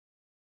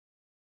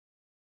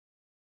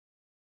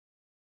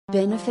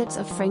Benefits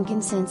of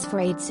frankincense for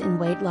aids in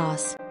weight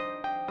loss.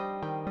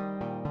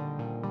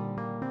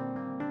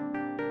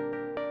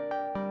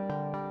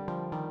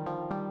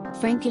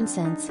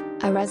 Frankincense,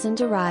 a resin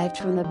derived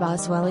from the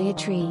boswellia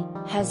tree,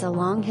 has a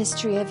long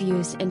history of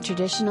use in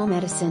traditional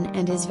medicine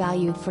and is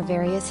valued for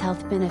various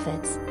health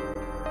benefits.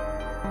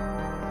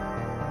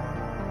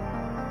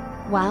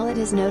 While it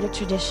is not a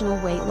traditional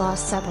weight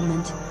loss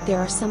supplement, there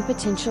are some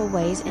potential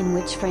ways in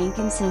which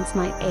frankincense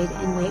might aid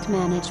in weight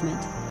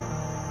management.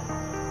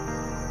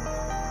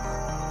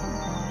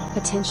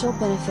 Potential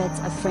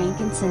benefits of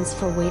frankincense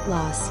for weight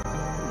loss.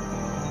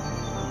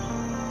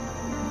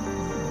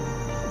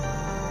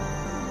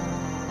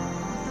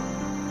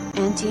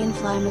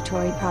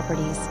 Anti-inflammatory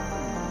properties.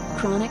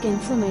 Chronic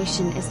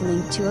inflammation is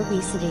linked to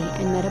obesity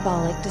and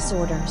metabolic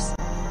disorders.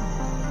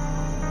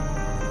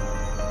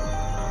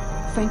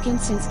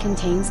 Frankincense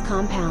contains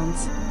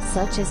compounds,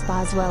 such as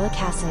boswellic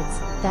acids,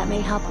 that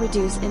may help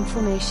reduce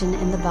inflammation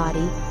in the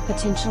body,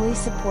 potentially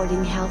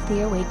supporting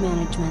healthier weight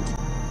management.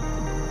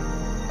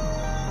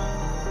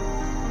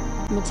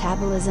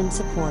 Metabolism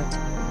support.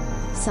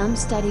 Some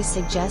studies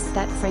suggest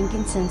that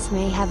frankincense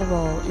may have a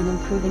role in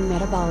improving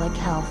metabolic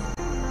health.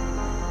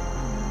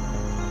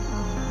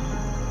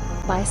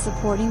 By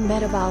supporting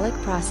metabolic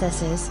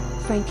processes,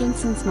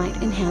 frankincense might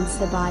enhance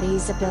the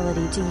body's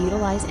ability to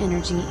utilize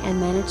energy and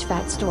manage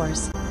fat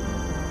stores.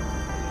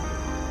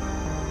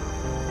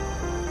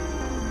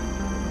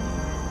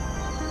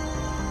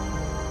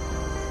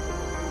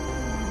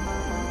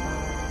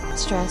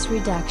 Stress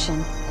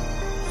reduction.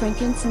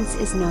 Frankincense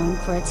is known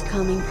for its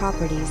calming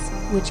properties,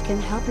 which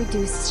can help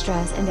reduce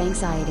stress and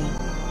anxiety.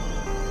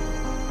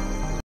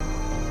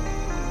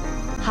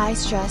 High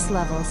stress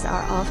levels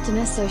are often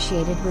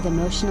associated with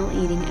emotional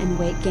eating and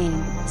weight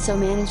gain, so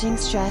managing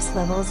stress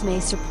levels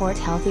may support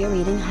healthier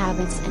eating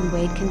habits and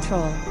weight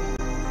control.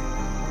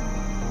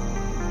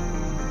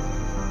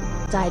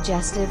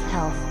 Digestive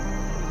health.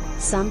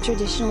 Some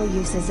traditional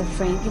uses of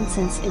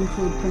frankincense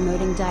include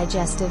promoting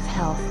digestive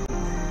health.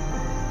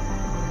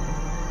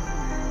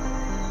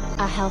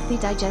 A healthy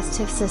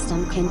digestive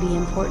system can be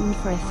important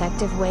for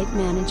effective weight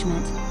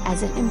management,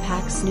 as it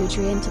impacts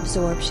nutrient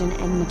absorption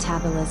and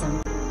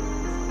metabolism.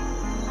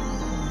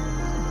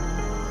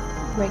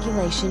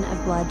 Regulation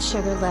of blood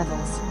sugar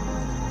levels.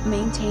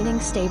 Maintaining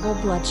stable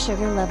blood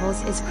sugar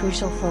levels is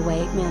crucial for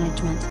weight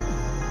management.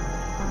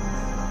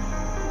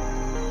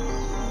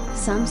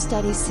 Some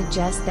studies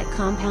suggest that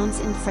compounds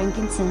in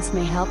frankincense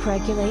may help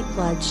regulate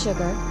blood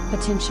sugar,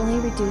 potentially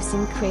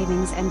reducing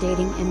cravings and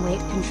aiding in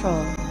weight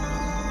control.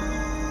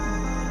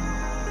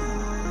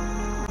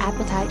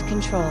 Appetite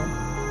control.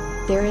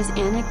 There is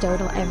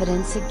anecdotal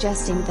evidence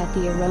suggesting that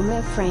the aroma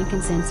of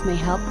frankincense may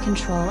help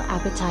control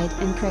appetite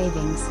and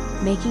cravings,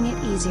 making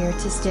it easier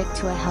to stick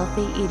to a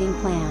healthy eating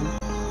plan.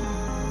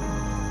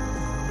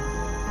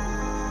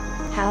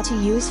 How to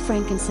use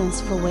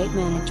frankincense for weight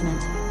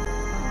management.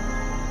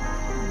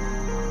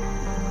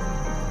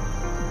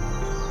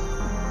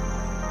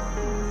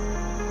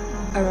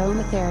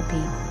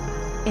 Aromatherapy.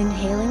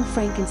 Inhaling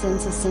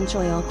frankincense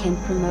essential oil can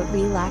promote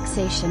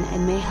relaxation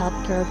and may help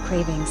curb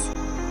cravings.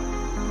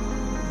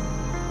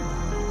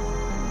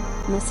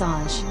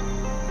 Massage.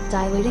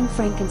 Diluting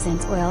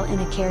frankincense oil in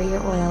a carrier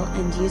oil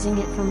and using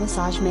it for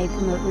massage may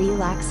promote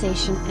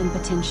relaxation and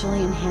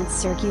potentially enhance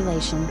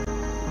circulation.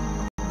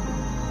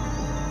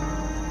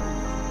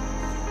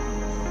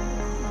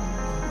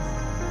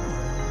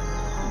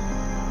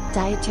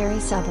 Dietary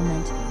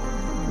supplement.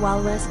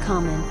 While less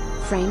common,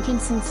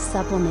 frankincense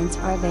supplements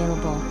are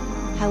available.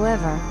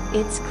 However,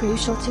 it's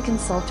crucial to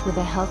consult with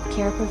a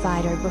healthcare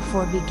provider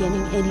before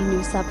beginning any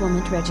new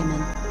supplement regimen.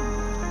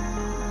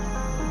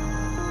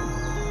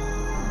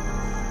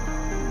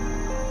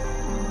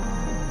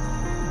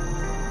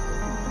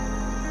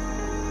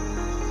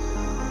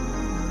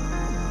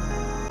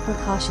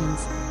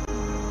 Precautions.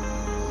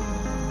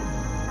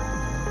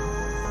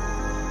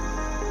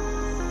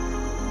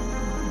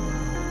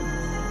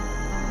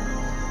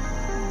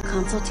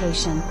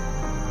 Consultation.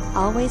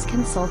 Always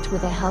consult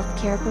with a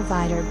healthcare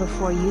provider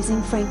before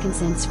using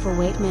frankincense for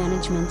weight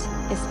management,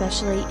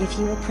 especially if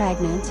you are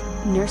pregnant,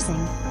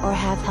 nursing, or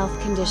have health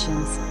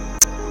conditions.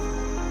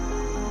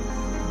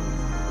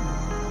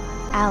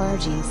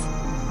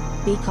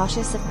 Allergies. Be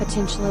cautious of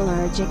potential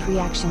allergic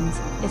reactions,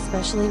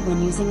 especially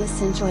when using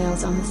essential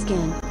oils on the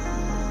skin.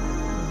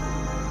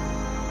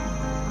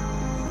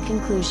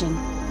 Conclusion.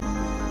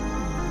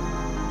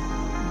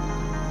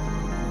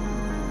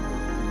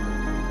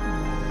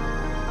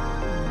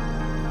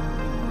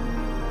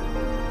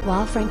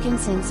 While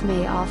frankincense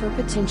may offer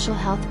potential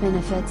health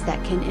benefits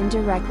that can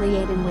indirectly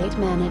aid in weight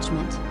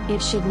management,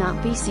 it should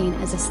not be seen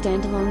as a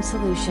standalone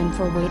solution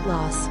for weight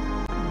loss.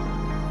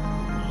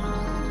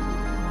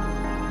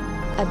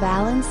 A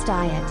balanced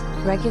diet,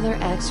 regular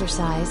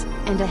exercise,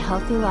 and a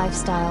healthy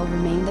lifestyle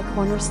remain the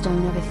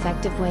cornerstone of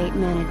effective weight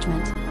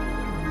management.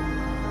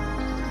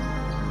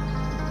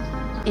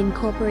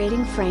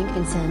 Incorporating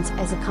frankincense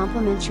as a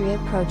complementary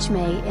approach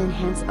may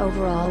enhance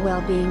overall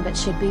well-being but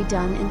should be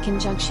done in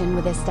conjunction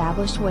with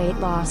established weight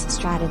loss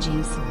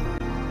strategies.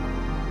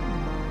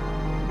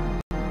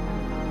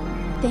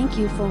 Thank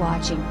you for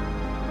watching.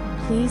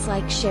 Please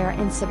like, share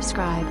and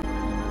subscribe.